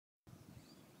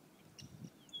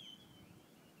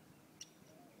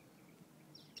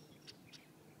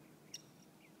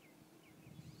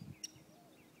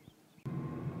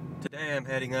I'm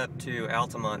heading up to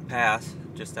Altamont Pass,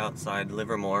 just outside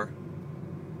Livermore.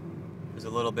 There's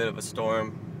a little bit of a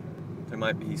storm. There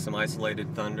might be some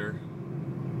isolated thunder.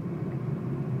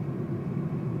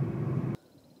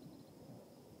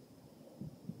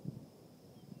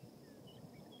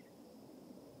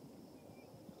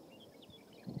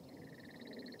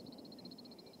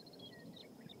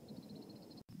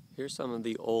 Here's some of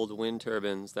the old wind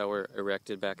turbines that were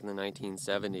erected back in the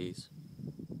 1970s.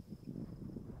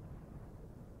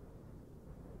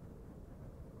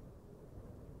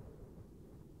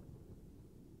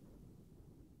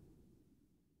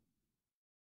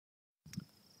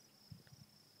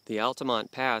 The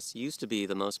Altamont Pass used to be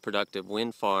the most productive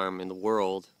wind farm in the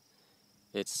world.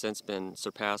 It's since been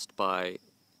surpassed by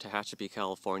Tehachapi,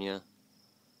 California.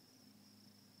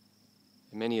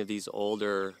 And many of these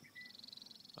older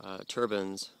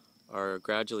turbines are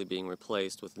gradually being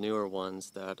replaced with newer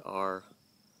ones that are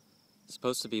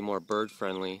supposed to be more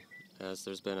bird-friendly, as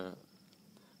there's been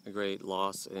a great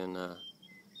loss in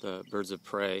the birds of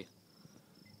prey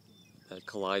that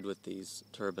collide with these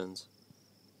turbines.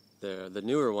 The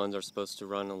newer ones are supposed to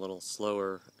run a little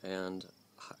slower and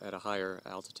at a higher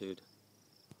altitude.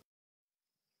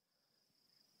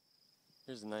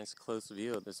 Here's a nice close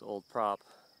view of this old prop.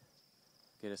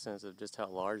 Get a sense of just how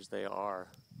large they are.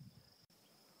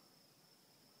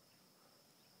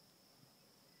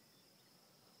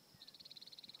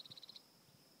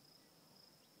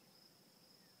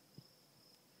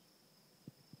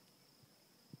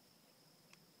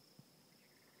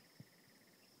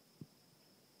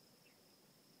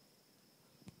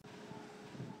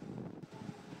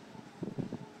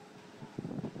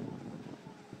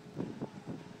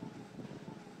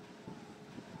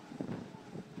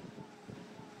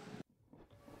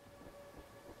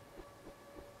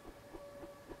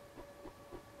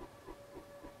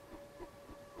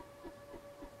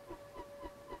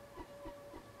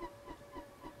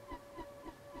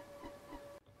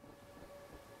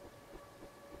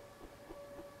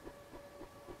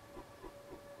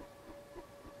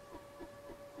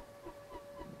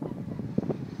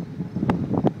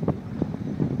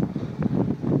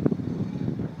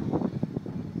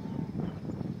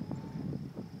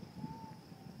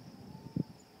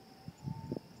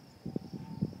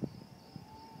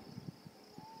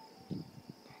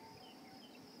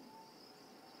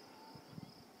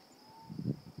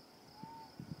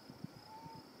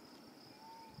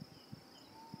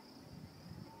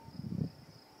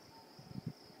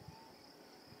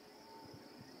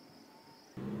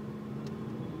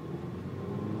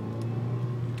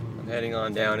 Heading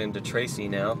on down into Tracy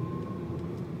now.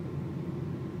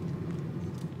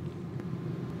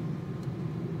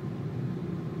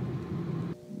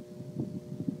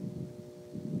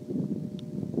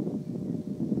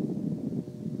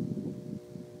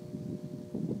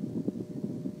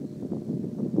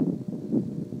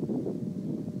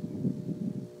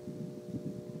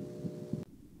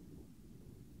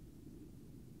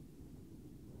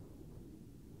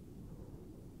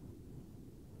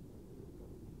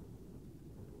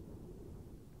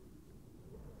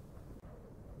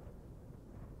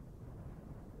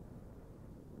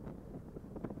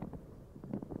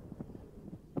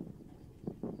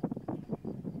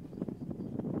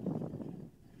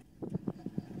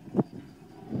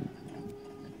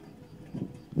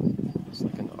 It's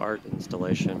like an art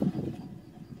installation.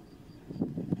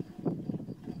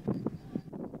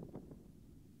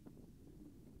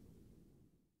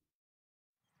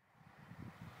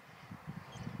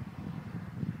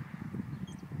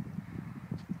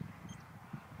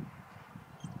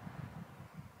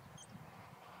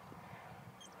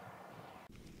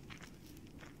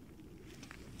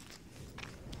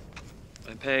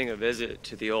 I'm paying a visit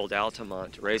to the old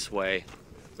Altamont Raceway,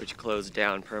 which closed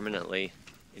down permanently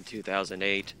in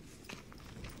 2008.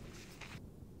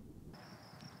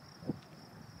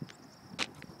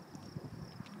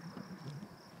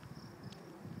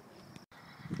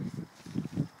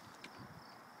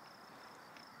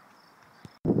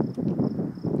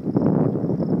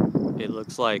 It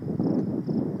looks like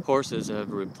horses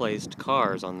have replaced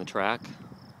cars on the track.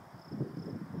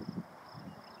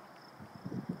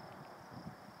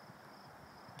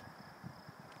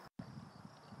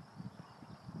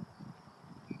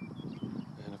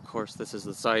 And of course, this is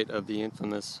the site of the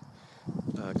infamous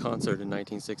concert in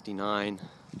 1969.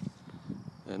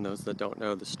 And those that don't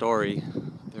know the story,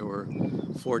 there were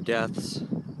 4 deaths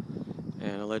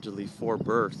and allegedly 4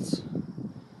 births.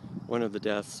 One of the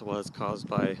deaths was caused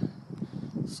by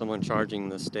someone charging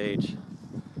the stage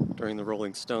during the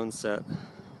Rolling Stones set,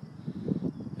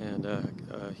 and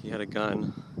he had a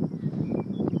gun,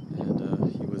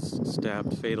 and he was was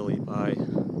stabbed fatally by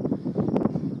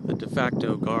the de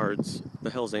facto guards, the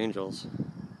Hells Angels.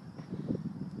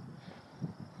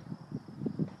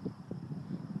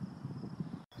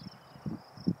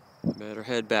 Better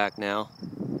head back now.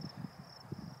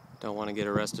 Don't want to get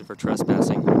arrested for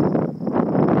trespassing.